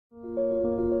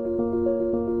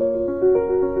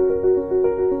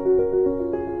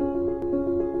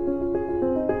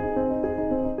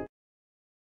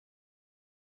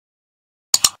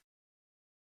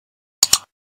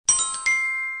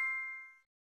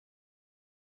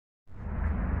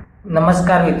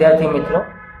નમસ્કાર વિદ્યાર્થી મિત્રો,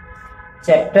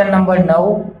 ચેપ્ટર નંબર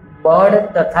 9 બળ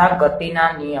તથા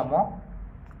ગતિના નિયમો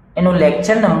એનું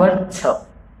લેક્ચર નંબર 6.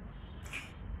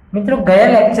 મિત્રો,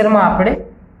 ગયા લેક્ચરમાં આપણે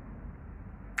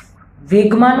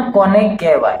વેગમાન કોને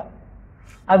કહેવાય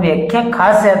આ વ્યાખ્યા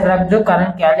ખાસ યાદ રાખજો,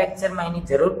 કારણ કે આ લેક્ચરમાં એની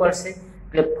જરૂર પડશે.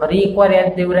 એટલે ફરી એકવાર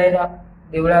યાદ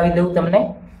દેવડાવી દઉં તમને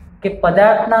કે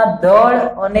પદાર્થના દળ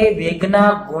અને વેગના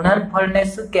ગુણનફળને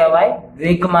શું કહેવાય?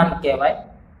 વેગમાન કહેવાય.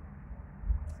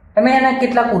 તમે એના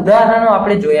કેટલાક ઉદાહરણો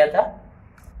આપણે જોયા હતા.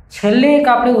 છેલ્લે એક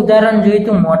આપણે ઉદાહરણ જોયું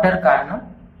હતું મોટર કારનો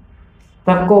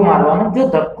ધક્કો મારવાનો. જો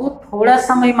ધક્કો થોડા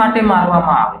સમય માટે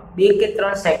મારવામાં આવે, 2 કે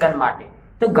 3 સેકન્ડ માટે,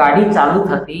 તો ગાડી ચાલુ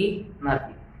થતી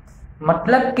નથી.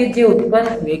 મતલબ કે જે ઉત્પન્ન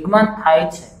વેગમાન થાય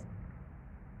છે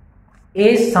એ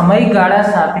સમયગાળા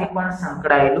સાથે પણ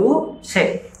સંકળાયેલું છે.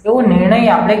 એવો નિર્ણય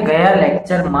આપણે ગયા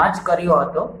લેક્ચરમાં જ કર્યો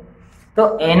હતો. તો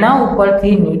એના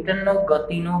ઉપરથી ન્યૂટનનો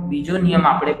ગતિનો બીજો નિયમ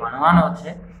આપણે ભણવાનો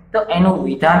છે. તો એનું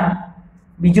વિધાન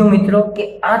બીજું મિત્રો, કે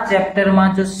આ ચેપ્ટરમાં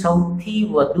જો સૌથી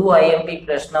વધુ આઈએમપી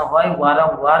પ્રશ્ન હોય,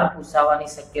 વારંવાર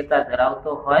પૂછાવાની શક્યતા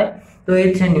ધરાવતો હોય, તો એ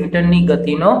છે ન્યૂટનની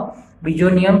ગતિનો બીજો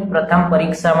નિયમ. પ્રથમ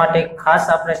પરીક્ષા માટે ખાસ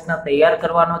આ પ્રશ્ન તૈયાર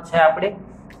કરવાનો છે આપણે.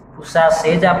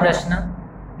 પૂછાશે જ આ પ્રશ્ન,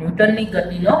 ન્યૂટનની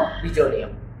ગતિનો બીજો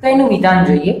નિયમ. તો એનું વિધાન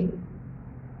જોઈએ.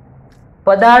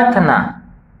 પદાર્થના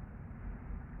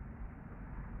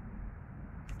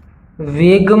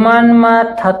વેગમાનમાં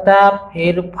થતા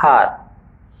ફેરફાર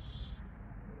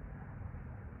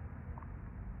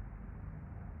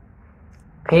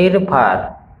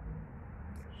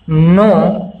નો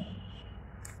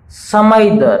સમય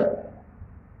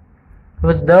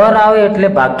દર આવે એટલે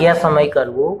ભાગ્યા સમય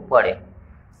કરવું પડે.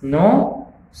 નો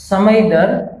સમય દર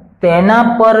તેના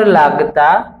પર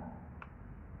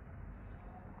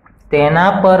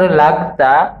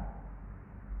લાગતા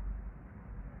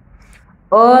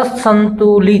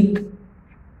અસંતુલિત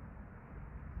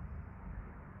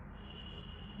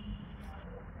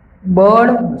બળ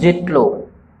જેટલો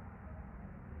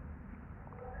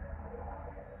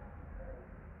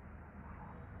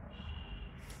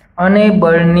અને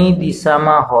બળની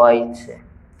દિશામાં હોય છે.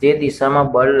 જે દિશામાં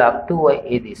બળ લાગતું હોય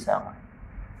એ દિશામાં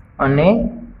અને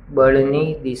બળની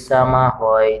દિશામાં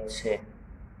હોય છે.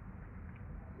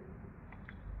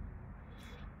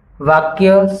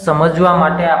 વાક્ય સમજવા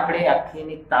માટે આપણે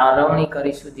આખીની તારવણી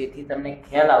કરીશું, જેથી તમને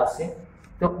ખ્યાલ આવશે.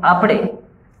 તો આપણે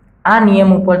આ નિયમ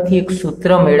ઉપરથી એક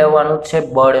સૂત્ર મેળવવાનું છે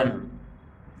બળનું.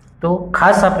 તો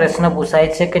ખાસ આ પ્રશ્ન પૂછાય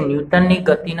છે કે ન્યૂટનની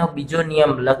ગતિનો બીજો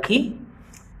નિયમ લખી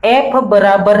F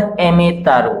બરાબર ma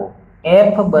તારવો.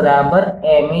 F બરાબર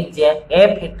ma, જ્યાં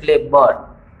F એટલે બળ,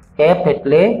 F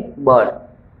એટલે બળ,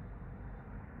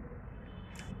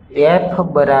 F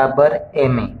બરાબર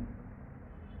ma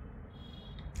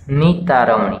ની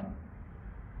તારવણી.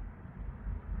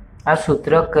 આ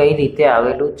સૂત્ર કઈ રીતે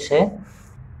આવેલું છે?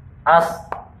 આ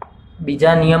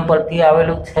બીજા નિયમ પરથી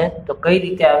આવેલું છે. તો કઈ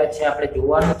રીતે આવે છે આપણે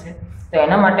જોવાનું છે. તો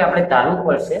એના માટે આપણે ધારવું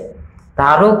પડશે.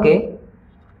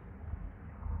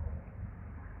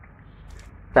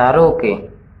 ધારો કે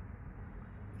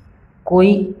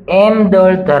કોઈ m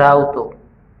દળ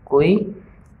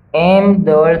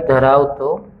ધરાવતો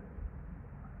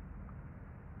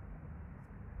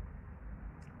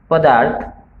પદાર્થ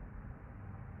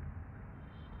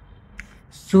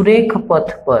સુરેખ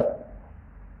પથ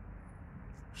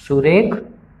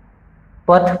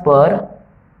પર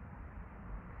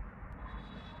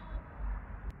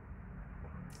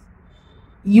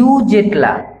u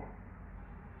જેટલા,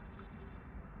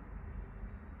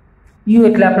 u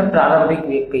એટલે આપણે પ્રારંભિક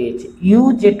વેગ કહીએ છીએ, u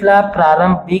જેટલા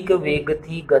પ્રારંભિક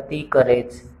વેગથી ગતિ કરે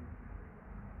છે.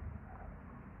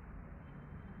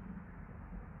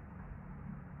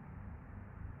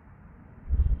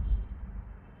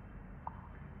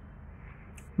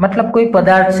 મતલબ કોઈ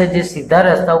પદાર્થ છે જે સીધા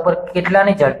રસ્તા ઉપર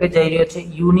કેટલાની ઝડપે જઈ રહ્યો છે?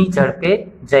 u ની ઝડપે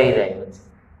જઈ રહ્યો છે.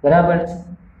 બરાબર છે.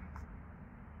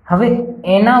 હવે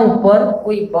એના ઉપર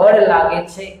કોઈ બળ લાગે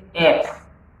છે F,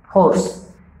 ફોર્સ.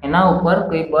 એના ઉપર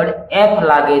કોઈ બળ F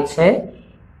લાગે છે,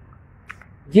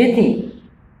 જેથી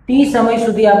t સમય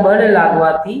સુધી આ બળ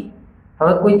લાગવાથી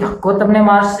હવે કોઈ ધક્કો તમને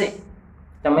મારશે.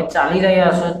 તમે ચાલી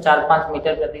રહ્યા હશો 4-5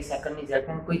 મીટર પ્રતિ સેકન્ડની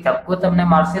ઝડપે, કોઈ ધક્કો તમને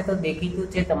મારશે તો દેખીતું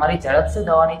છે તમારી ઝડપ શું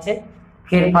થવાની છે?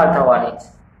 ફેરફાર થવાની છે.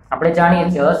 આપણે જાણીએ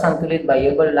છીએ અસંતુલિત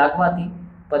બાહ્ય બળ લાગવાથી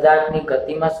પદાર્થની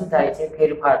ગતિમાં શું થાય છે?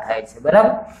 ફેરફાર થાય છે.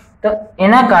 બરાબર. તો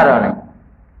એના કારણે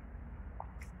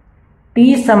t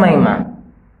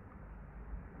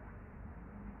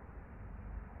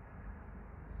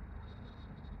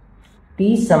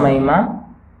સમયમાં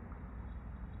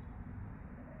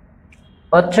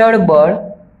અચળ બળ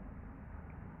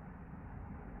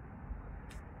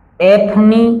F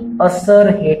ની અસર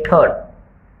હેઠળ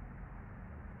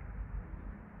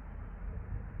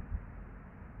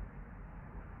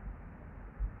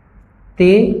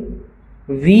તે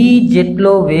v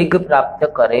જેટલો વેગ પ્રાપ્ત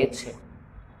કરે છે.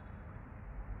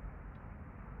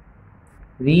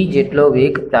 v જેટલો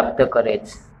વેગ પ્રાપ્ત કરે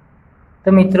છે. તો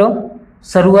મિત્રો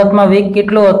શરૂઆતમાં વેગ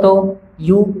કેટલો હતો?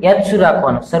 u. યાદ શું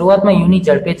રાખવાનું? શરૂઆતમાં u ની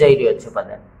ઝડપે જઈ રહ્યો છે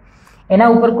પદાર્થ. એના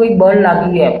ઉપર કોઈ બળ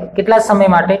લાગી ગયા કેટલા સમય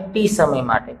માટે? t સમય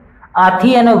માટે.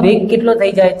 આથી એનો વેગ કેટલો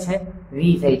થઈ જાય છે? v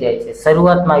થઈ જાય છે.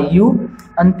 શરૂઆતમાં u,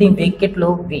 અંતિમ વેગ કેટલો?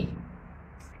 v.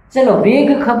 ચલો, વેગ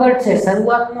ખબર છે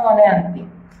શરૂઆતનો અને અંતિમ.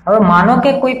 હવે માનો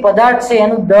કે કોઈ પદાર્થ છે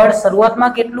એનું દળ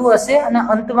શરૂઆતમાં કેટલું હશે અને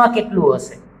અંતમાં કેટલું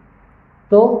હશે.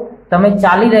 તો તમે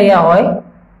ચાલી રહ્યા હોય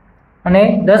અને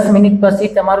 10 મિનિટ પછી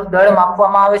તમારું દળ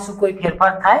માપવામાં આવે, શું કોઈ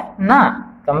ફેરફાર થાય? ના.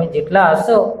 તમે જેટલા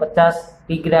હશો 50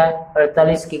 કિગ્રા,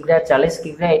 48 કિગ્રા, 40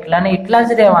 કિગ્રા, એટલા ને એટલા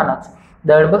જ રહેવાના છે.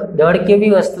 દળ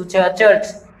કેવી વસ્તુ છે? અચળ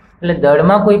છે. એટલે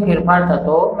દળમાં કોઈ ફેરફાર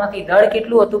થતો નથી. દળ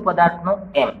કેટલું હતું પદાર્થનું?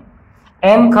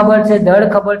 m ખબર છે, દળ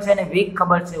ખબર છે અને વેગ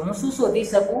ખબર છે. હું શું શોધી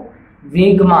શકું?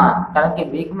 વેગમાન. કારણ કે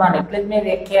વેગમાન એટલે જ મેં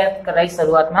વ્યાખ્યાત કરાઈ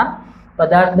શરૂઆતમાં,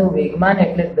 પદાર્થનું વેગમાન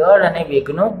એટલે દળ અને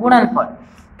વેગનું ગુણનફળ.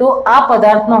 તો આ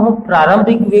પદાર્થનું હું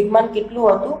પ્રારંભિક વેગમાન કેટલું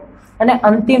હતું અને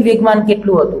અંતિમ વેગમાન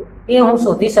કેટલું હતું એ હું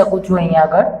શોધી શકું છું અહીંયા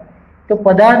આગળ. તો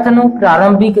પદાર્થનું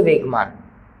પ્રારંભિક વેગમાન,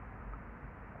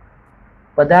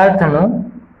 પદાર્થનું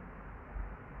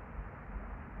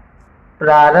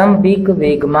પ્રારંભિક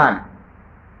વેગમાન.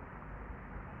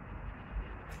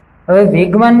 હવે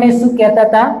વેગમાનને શું કહેતા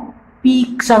હતા? પી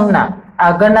ક્ષણના.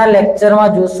 આગળના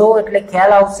લેક્ચરમાં જોશો એટલે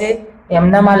ખ્યાલ આવશે.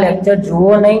 એમનામાં લેક્ચર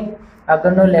જુઓ નહીં,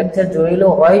 આગળનો લેક્ચર જોયેલો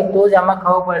હોય તો જ આમાં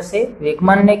ખબર પડશે.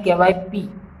 વેગમાનને કહેવાય પી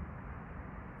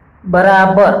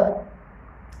બરાબર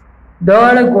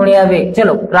દળ ગુણ્યા વેગ.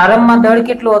 ચલો, પ્રારંભમાં દળ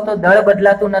કેટલો હતો? દળ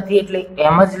બદલાતું નથી એટલે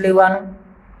એમ જ લેવાનું.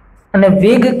 અને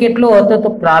વેગ કેટલો હતો? તો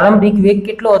પ્રારંભિક વેગ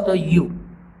કેટલો હતો? u.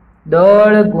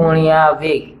 દળ ગુણ્યા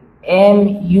વેગ,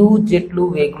 mu જેટલું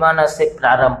વેગમાન હશે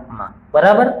પ્રારંભમાં.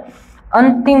 બરાબર.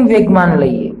 અંતિમ વેગમાન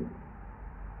લઈએ,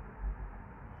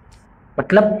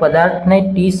 મતલબ પદાર્થને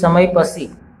t સમય પછી,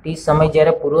 t સમય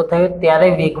જ્યારે પૂરો થયો ત્યારે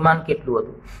વેગમાન કેટલું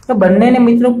હતું. તો બંનેને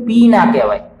મિત્રો p ના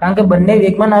કહેવાય, કારણ કે બંને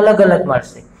વેગમાન અલગ અલગ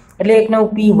મળશે. એટલે એકને હું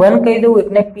p1 કહી દઉં,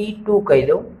 એકને p2 કહી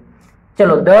દઉં.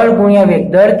 ચલો, દળ ગુણ્યા વેગ.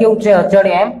 દળ કેવું છે? અચળ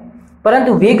m,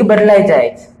 પરંતુ વેગ બદલાઈ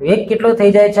જાય છે. વેગ કેટલો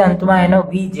થઈ જાય છે અંતમાં? એનો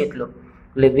v જેટલો,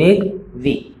 એટલે વેગ v.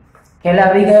 ખ્યાલ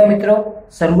આવી ગયો મિત્રો?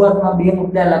 શરૂઆતમાં બે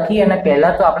મુદ્દા લખી અને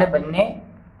પહેલા તો આપણે બંને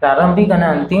પ્રારંભિક અને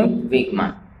અંતિમ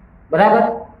વેગમાન. બરાબર.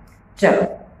 ચલો,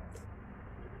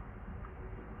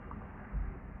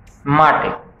 માટે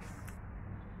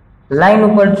લાઈન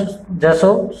ઉપર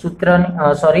જશો.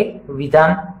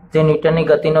 વિધાન જે ન્યૂટનની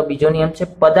ગતિનો બીજો નિયમ છે.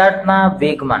 પદાર્થના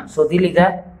વેગમાન શોધી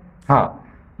લીધા. હા,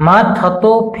 માં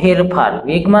થતો ફેરફાર,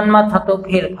 વેગમાનમાં થતો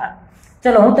ફેરફાર.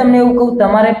 ચલો, હું તમને એવું કહું,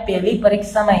 તમારે પહેલી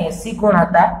પરીક્ષામાં 80 ગુણ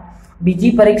હતા,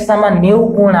 બીજી પરીક્ષામાં 90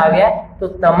 ગુણ આવ્યા, તો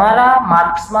તમારા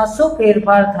માર્ક્સમાં શું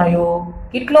ફેરફાર થયો?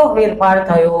 કેટલો ફેરફાર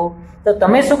થયો? તો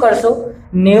તમે શું કરશો?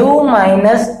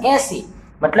 90 - 80,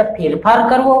 મતલબ ફેરફાર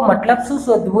કરવો, મતલબ શું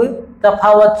શોધવું?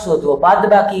 તફાવત શોધવો,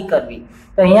 બાદબાકી કરવી.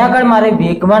 તો અહીંયા આગળ મારે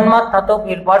વેગમાનમાં થતો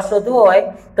ફેરફાર શોધવો હોય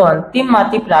તો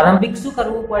અંતિમમાંથી પ્રારંભિક શું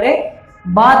કરવું પડે?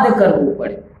 બાદ કરવું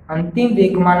પડે. અંતિમ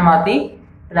વેગમાનમાંથી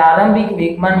પ્રારંભિક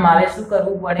વેગમાન મારે શું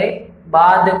કરવું પડે?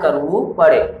 બાદ કરવું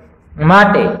પડે.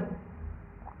 માટે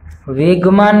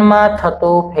વેગમાનમાં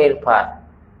થતો ફેરફાર,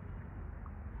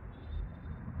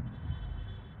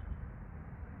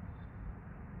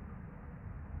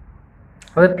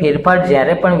 હવે ફેરફાર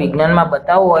જ્યારે પણ વિજ્ઞાનમાં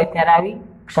બતાવવો હોય ત્યારે આવી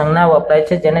સંજ્ઞા વપરાય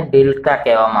છે જેને ડેલ્ટા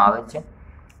કહેવામાં આવે છે.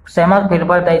 શેમાં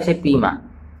ફેરફાર થાય છે? પીમાં.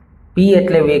 પી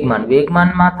એટલે વેગમાન,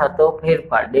 વેગમાનમાં થતો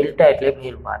ફેરફાર, ડેલ્ટા એટલે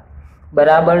ફેરફાર.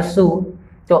 બરાબર શું?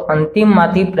 તો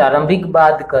અંતિમમાંથી પ્રારંભિક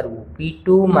બાદ કરવું, p2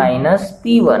 -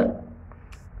 p1.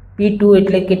 p2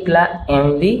 એટલે કેટલા?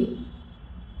 mv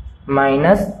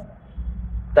માઇનસ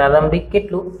પ્રારંભિક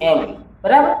કેટલું? mv.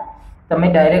 બરાબર. તમે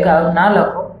ડાયરેક્ટ આવું ના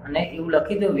લખો અને એવું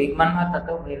લખી દો વેગમાનમાં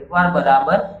થતો ફેરફાર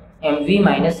બરાબર mv -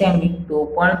 mv, તો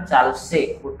પણ ચાલશે,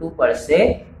 ખોટું પડશે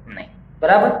નહીં.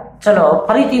 બરાબર. ચલો,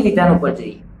 ફરીથી વિધાન ઉપર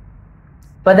જઈએ.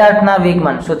 પદાર્થના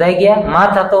વેગમાન શોધાઈ ગયા, માં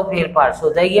થતો ફેરફાર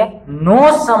શોધાઈ ગયા, નો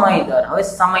સમય દર. હવે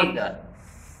સમય દર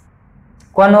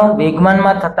કોનો?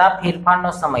 વેગમાનમાં થતા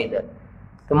ફેરફારનો સમય દર.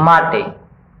 તો માટે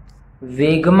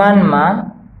વેગમાનમાં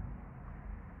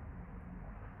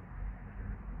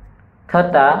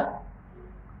થતા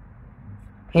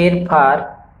ફેરફાર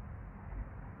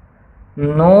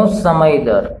નો સમય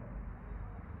દર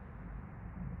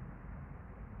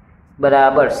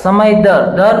બરાબર સમય દર.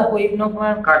 દર કોઈનો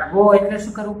પણ કાઢવો હોય એટલે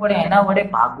શું કરવું પડે? એના વડે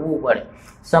ભાગવું પડે.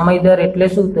 સમય દર એટલે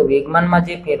શું? તો વેગમાનમાં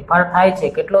જે ફેરફાર થાય છે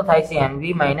કેટલો થાય છે? mv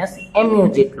 - mu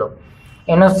જેટલો.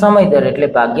 એનો સમય દર એટલે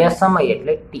ભાગ્યા સમય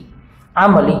એટલે t. આ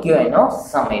મળી ગયો એનો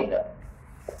સમય દર.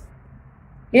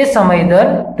 એ સમય દર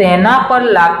તેના પર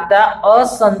લાગતા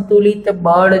અસંતુલિત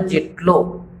બળ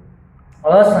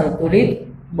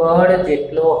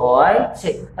જેટલો હોય છે,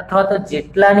 અથવા તો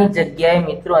જેટલાની જગ્યાએ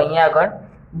મિત્રો અહીંયા આગળ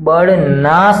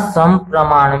બળના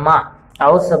સમપ્રમાણમાં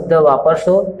આવો શબ્દ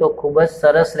વાપરશો તો ખૂબ જ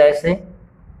સરસ રહેશે.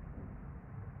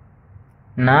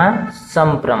 ના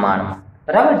સમપ્રમાણમાં,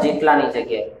 બરાબર, જેટલાની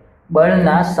જગ્યાએ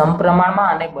બળના સમપ્રમાણમાં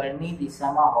અને બળની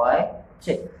દિશામાં હોય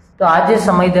છે. તો આ જે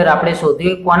સમય દર આપણે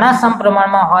શોધ્યું કોના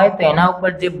સમપ્રમાણમાં હોય તો એના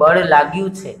ઉપર જે બળ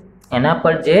લાગ્યું છે, એના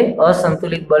પર જે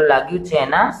અસંતુલિત બળ લાગ્યું છે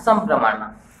એના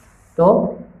સમપ્રમાણમાં. તો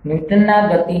ન્યૂટનના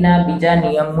ગતિના બીજા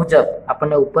નિયમ મુજબ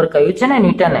આપણને ઉપર કહ્યું છે ને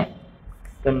ન્યૂટને,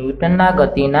 તો ન્યૂટનના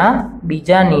ગતિના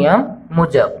બીજા નિયમ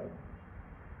મુજબ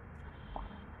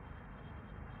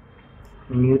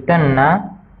ન્યૂટનના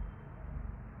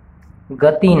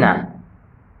ગતિના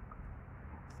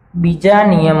બીજા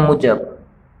નિયમ મુજબ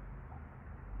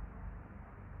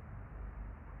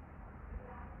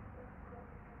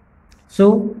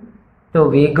શું? તો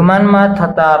વેગમાનમાં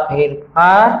થતા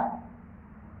ફેરફાર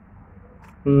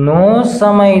નો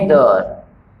સમય દર,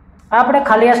 આપણે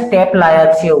ખાલી આ સ્ટેપ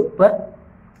લાયા છીએ ઉપર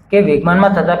કે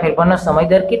વેગમાનમાં થતા ફેરફારનો સમય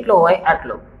દર કેટલો હોય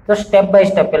આટલો. તો સ્ટેપ બાય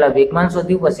સ્ટેપ પહેલા વેગમાન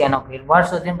શોધ્યું, પછી એનો ફેરફાર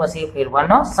શોધ્યો, પછી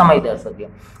ફેરફારનો સમય દર શોધ્યો.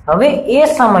 હવે એ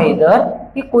સમય દર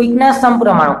એ કોઈકના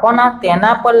સમપ્રમાણ કોના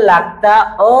તેના પર લાગતા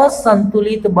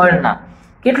અસંતુલિત બળના,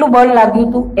 કેટલું બળ લાગ્યું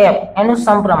હતું F, એનું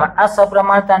સમપ્રમાણ, આ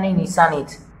સપ્રમાણતાની નિશાની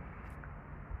છે,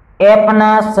 F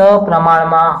ના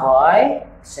સપ્રમાણમાં હોય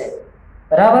છે.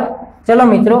 બરાબર. ચલો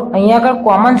મિત્રો, અહીંયા આગળ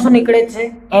કોમન શું નીકળે છે?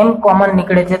 M કોમન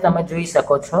નીકળે છે, તમે જોઈ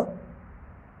શકો છો.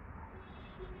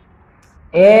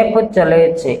 F ચલે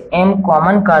છે, M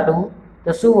કોમન કાઢવું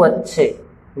તો શું વધશે?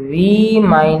 V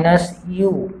માઇનસ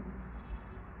U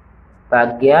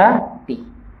ભાગ્યા T.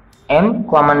 M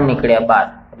કોમન નીકળ્યા બાર,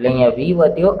 એટલે અહીંયા V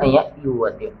વધ્યો, અહીંયા U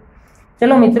વધ્યો.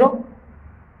 ચલો મિત્રો,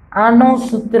 આનું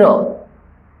સૂત્ર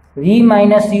V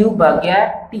માઇનસ U ભાગ્યા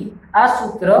T, આ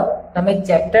સૂત્ર તમે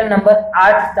ચેપ્ટર નંબર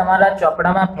 8 તમારા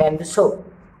ચોપડામાં ફેંદશો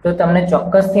તો તમને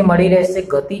ચોક્કસથી મળી રહેશે.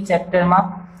 ગતિ ચેપ્ટરમાં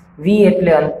V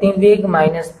એટલે અંતિમ વેગ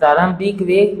માઇનસ પ્રારંભિક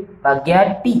વેગ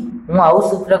ભાગ્યા T. હું આવું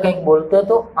સૂત્ર કંઈક બોલતો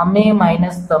તો અમે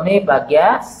માઇનસ તમે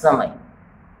ભાગ્યા સમય,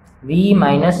 V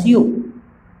માઇનસ U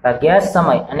ભાગ્યા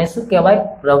સમય, અને શું કહેવાય?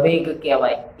 પ્રવેગ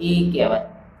કહેવાય, એ કહેવાય.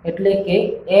 એટલે કે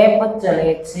F ચલે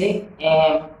છે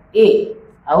m a,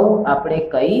 આવું આપણે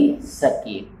કહી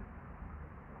શકીએ.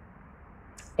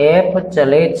 F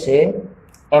ચલે છે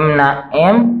m ના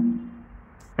m,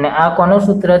 અને આ કોનું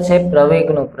સૂત્ર છે?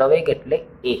 પ્રવેગનું, પ્રવેગ એટલે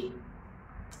a.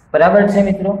 બરાબર છે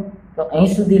મિત્રો. તો અહીં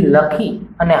સુધી લખી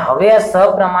અને હવે આ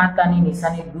સપ્રમાણતાની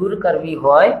નિશાની દૂર કરવી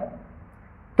હોય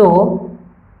તો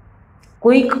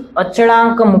કોઈક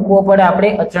અચળાંક મૂકવો પડે. આપણે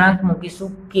અચળાંક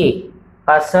મૂકીશું k,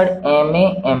 પાછળ m a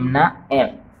m ના m.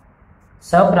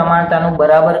 સપ્રમાણતાનું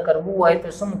બરાબર કરવું હોય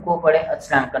તો શું મૂકવો પડે?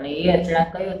 અચળાંક, અને એ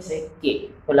અચળાંક કયો છે? k.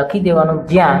 તો લખી દેવાનું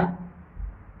જ્યાં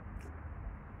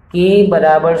k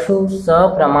બરાબર શું?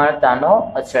 સપ્રમાણતાનો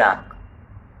અચળાંક.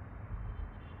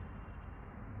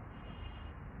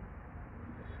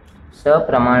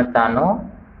 સપ્રમાણતાનો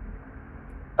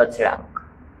અચળાંક.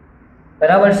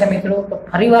 બરાબર છે મિત્રો. તો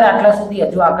ફરીવાર આટલા સુધી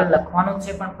હજુ આગળ લખવાનું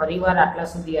છે, પણ ફરીવાર આટલા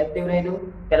સુધી યાદ દેવડાવી દઉં.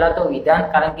 પહેલા તો વિધાન,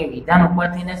 કારણ કે વિધાન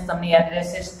ઉપરથી જ તમને યાદ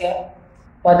રહેશે કે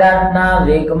પદાર્થના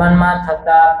વેગમાનમાં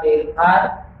થતા ફેરફાર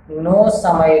નો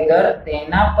સમય દર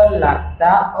તેના પર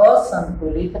લાગતા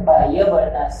અસંતુલિત બાહ્ય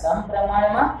બળના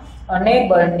સમપ્રમાણમાં અને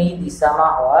બળની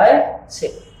દિશામાં હોય છે.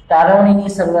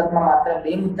 તારવણીની શરૂઆતમાં માત્ર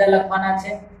બે મુદ્દા લખવાના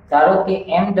છે. ધારો કે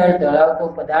m દળ ધરાવતો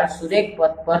પદાર્થ સુરેખ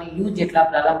પથ પર u જેટલા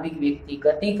પ્રારંભિક વેગથી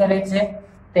ગતિ કરે છે,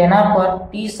 તેના પર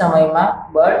t સમયમાં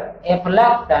બળ F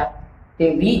લાગતા તે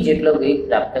v જેટલો વેગ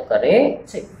પ્રાપ્ત કરે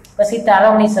છે. પછી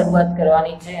તારવણી શરૂઆત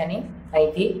કરવાની છે એની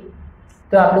અહીંથી.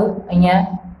 તો આપણું અહીંયા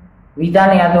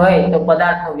વિધાન યાદ હોય તો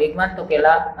પદાર્થનું વેગમાન, તો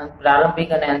પહેલા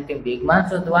પ્રારંભિક અને અંતિમ વેગમાન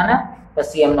શોધવાના,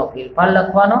 પછી એમનો ફેરફાર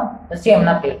લખવાનો, પછી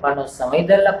એમના ફેરફારનો સમય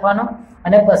દર લખવાનો,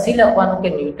 અને પછી લખવાનું કે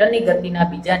ન્યૂટનની ગતિના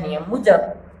બીજા નિયમ મુજબ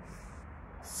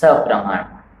સપ્રમાણ.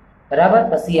 બરાબર.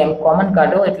 પછી એમ કોમન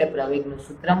કાઢો એટલે પ્રવેગનું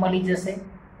સૂત્ર મળી જશે,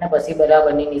 અને પછી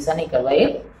બરાબરની નિશાની કરવા એ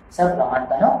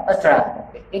સપ્રમાણતાનો અચળાંક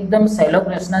મૂકે. એકદમ સહેલો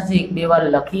પ્રશ્ન છે, એક બે વાર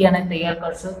લખી અને તૈયાર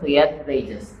કરશો તો યાદ રહી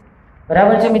જશે.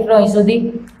 બરાબર છે મિત્રો. અહીં સુધી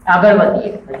આગળ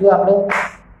વધીએ. હજુ આપણો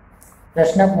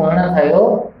પ્રશ્ન પૂર્ણ થયો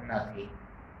નથી.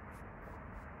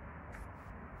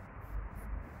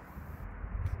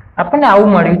 આપણને આવું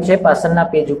મળ્યું છે પાછળના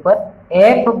પેજ ઉપર,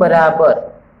 F બરાબર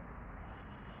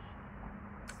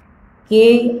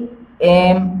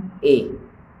KMA,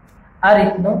 આ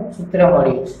રીતનું સૂત્ર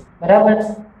મળ્યું છે. બરાબર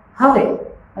છે. હવે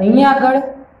અહીંયા આગળ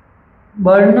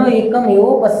બળનો એકમ એવો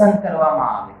પસંદ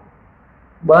કરવામાં આવે,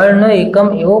 બળનો એકમ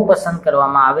એવો પસંદ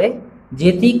કરવામાં આવે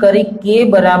જેથી કરી કે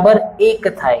બરાબર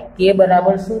 1 થાય. કે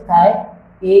બરાબર શું થાય?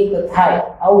 1 થાય.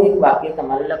 આવું એક વાક્ય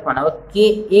તમારે લખવાનું. હવે કે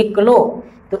 1 લો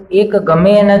તો 1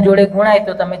 ગમે એના જોડે ગુણાય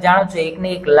તો તમે જાણો છો 1 ને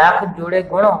 1 લાખ જોડે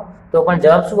ગુણો તો પણ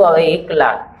જવાબ શું આવે? 1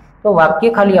 લાખ. તો વાક્ય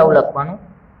ખાલી આવું લખવાનું,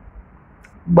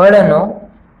 બળનો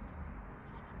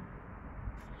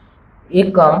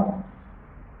એકમ,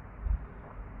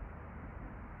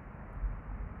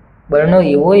 બળનો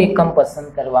એવો એકમ પસંદ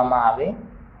કરવામાં આવે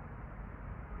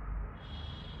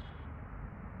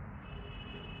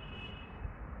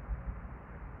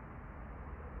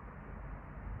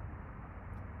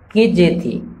કે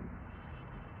જેથી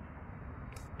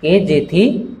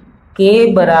કે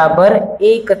બરાબર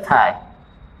 1 થાય.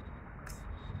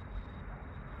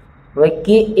 હવે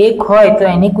કે 1 હોય તો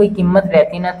એની કોઈ કિંમત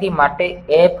રહેતી નથી, માટે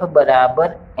F બરાબર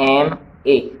ma.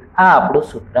 આ આપણું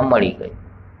સૂત્ર મળી ગયું,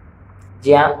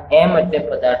 જ્યાં m એટલે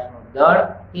પદાર્થનું દળ,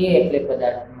 a એટલે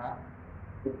પદાર્થમાં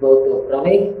ઉદ્ભવતો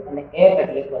પ્રવેગ અને f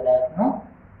એટલે પદાર્થનું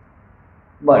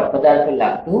બળ, પદાર્થ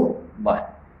લાગતું બળ.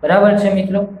 બરાબર છે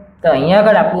મિત્રો? તો અહીંયા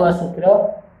આગળ આપણું આ સૂત્ર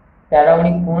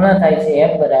તારવણી પૂર્ણ થાય છે,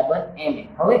 F બરાબર ma.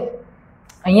 હવે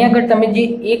અહીંયા આગળ તમે જે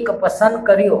એક પસંદ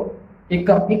કર્યો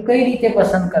એકમ, એ કઈ રીતે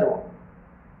પસંદ કરવો?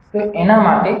 તો એના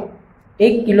માટે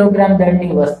 1 કિલોગ્રામ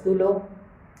દળની વસ્તુ લો,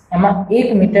 એમાં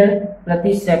 1 મીટર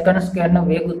પ્રતિ સેકન્ડ સ્ક્વેરનો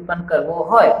વેગ ઉત્પન્ન કરવો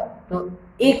હોય તો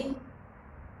 1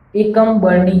 એકમ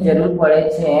બળની જરૂર પડે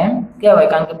છે એમ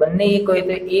કહેવાય, કારણ કે બંને 1 હોય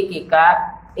તો 1 એકા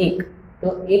 1, તો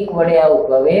 1 વડે આ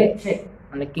ઉદ્ભવે છે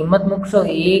અને કિંમત મૂકશો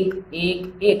 1 1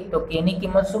 1 તો k ની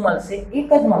કિંમત શું મળશે? 1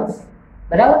 જ મળશે.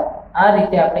 બરાબર? આ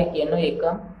રીતે આપણે k નો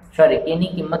એકમ k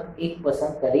ની કિંમત 1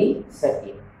 પસંદ કરી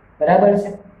શકીએ. બરાબર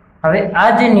છે? હવે આ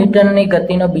જે ન્યૂટનની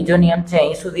ગતિનો બીજો નિયમ છે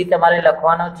અહીં સુધી તમારે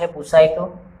લખવાનો છે, પૂછાય તો.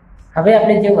 હવે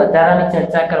આપણે જે વધારાની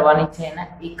ચર્ચા કરવાની છે એના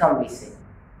એકમ વિશે.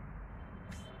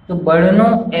 તો બળનો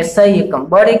SI એકમ,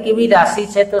 બળ એક એવી રાશિ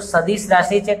છે, તો સદિશ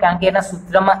રાશિ છે, કારણ કે એના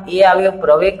સૂત્રમાં a આવ્યો,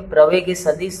 પ્રવેગ એ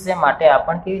સદિશ છે, માટે આ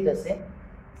પણ કેવી થશે?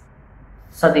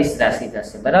 સદિશ રાશિ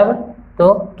થશે. બરાબર? તો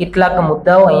કેટલાક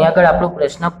મુદ્દાઓ અહીંયા આગળ આપણો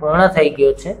પ્રશ્ન પૂર્ણ થઈ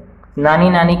ગયો છે.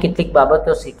 નાની કેટલીક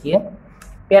બાબતો શીખીએ.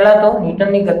 પહેલા તો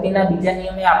ન્યૂટનની ગતિના બીજા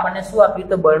નિયમે આપણને શું આપ્યું?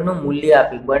 તો બળનું મૂલ્ય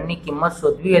આપ્યું. બળની કિંમત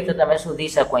શોધવી હોય તો તમે શોધી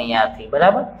શકો અહીંયાથી.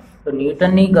 બરાબર? તો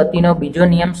ન્યૂટનની ગતિનો બીજો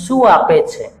નિયમ શું આપે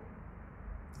છે?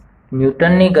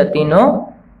 ન્યૂટનની ગતિનો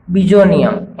બીજો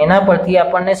નિયમ, એના પરથી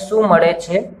આપણને શું મળે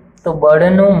છે? તો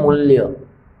બળનું મૂલ્ય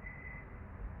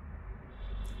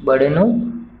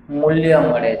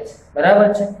મળે છે. બરાબર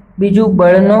છે? બીજું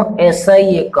બળનો SI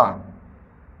એકમ,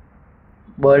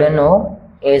 બળનો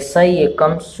SI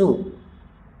એકમ શું?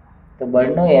 તો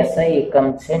બળનો SI એકમ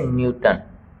છે ન્યૂટન,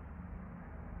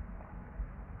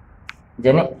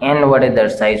 જેને n વડે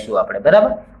દર્શાવીશું આપણે.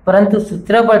 બરાબર? પરંતુ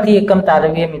સૂત્ર પરથી એકમ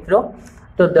તારવીએ મિત્રો,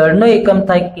 તો દળનો એકમ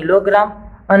થાય કિલોગ્રામ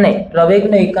અને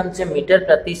પ્રવેગનો એકમ છે મીટર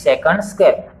પ્રતિ સેકન્ડ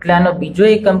સ્ક્વેર. એટલે આનો બીજો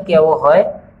એકમ કેવો હોય?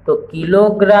 તો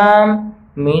કિલોગ્રામ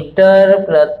મીટર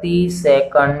પ્રતિ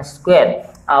સેકન્ડ સ્ક્વેર.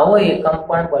 આવો એકમ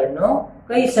પણ બળનો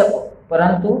કહી શકો,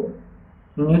 પરંતુ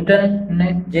ન્યૂટનને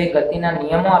જે ગતિના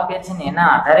નિયમો આપ્યા છે ને એના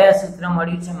આધારે આ સૂત્ર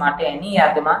મળ્યું છે, માટે એની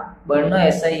યાદમાં બળનો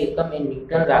SI એકમ એ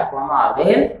ન્યૂટન રાખવામાં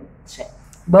આવેલ છે.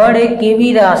 બળ એ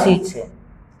કેવી રાશિ છે?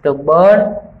 તો બળ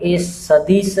એ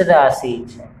સદિશ રાશિ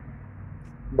છે.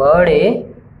 બળ એ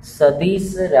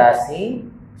સદિશ રાશિ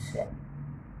છે.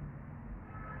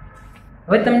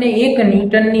 હવે તમને 1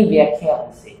 ન્યૂટનની વ્યાખ્યા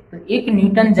હશે, તો 1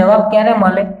 ન્યૂટન જવાબ ક્યારે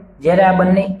મળે? જ્યારે આ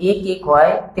બંને 1 1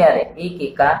 હોય ત્યારે. 1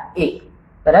 એકા 1.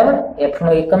 બરાબર? F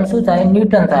નો એકમ શું થાય?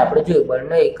 ન્યૂટન થાય. આપણે જોયું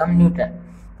બળનો એકમ ન્યૂટન.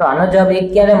 તો આનો જવાબ 1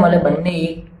 ક્યારે મળે? બંને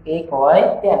 1 1 હોય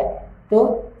ત્યારે. તો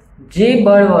જે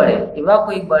બળ વડે, એવા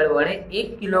કોઈ બળ વડે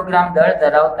 1 કિલોગ્રામ દળ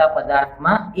ધરાવતા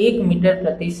પદાર્થમાં 1 મીટર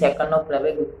પ્રતિ સેકન્ડનો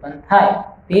પ્રવેગ ઉત્પન્ન થાય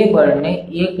તે બળને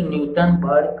 1 ન્યૂટન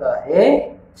બળ કહે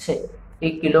છે.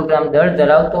 1 કિલોગ્રામ દળ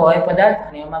ધરાવતો હોય પદાર્થ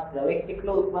અને એમાં પ્રવેગ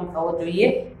કેટલો ઉત્પન્ન થવો જોઈએ?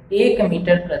 1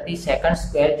 મીટર પ્રતિ સેકન્ડ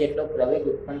સ્ક્વેર જેટલો પ્રવેગ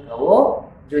ઉત્પન્ન થવો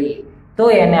જોઈએ. તો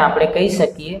એને આપણે કહી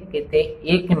શકીએ કે તે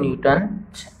 1 ન્યૂટન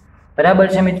છે. બરાબર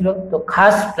છે મિત્રો? તો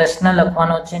ખાસ પ્રશ્ન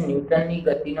લખવાનો છે, ન્યૂટનની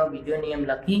ગતિનો બીજો નિયમ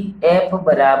લખી F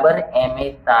બરાબર ma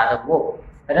તારવો.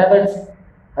 બરાબર છે?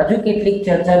 હજુ કેટલીક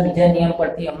ચર્ચા બીજા નિયમ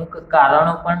પરથી, અમુક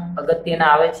કારણો પણ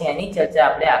અગત્યના આવે છે, એની ચર્ચા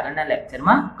આપણે આગળના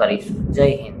લેક્ચરમાં કરીશું. જય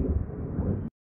હિન્દ.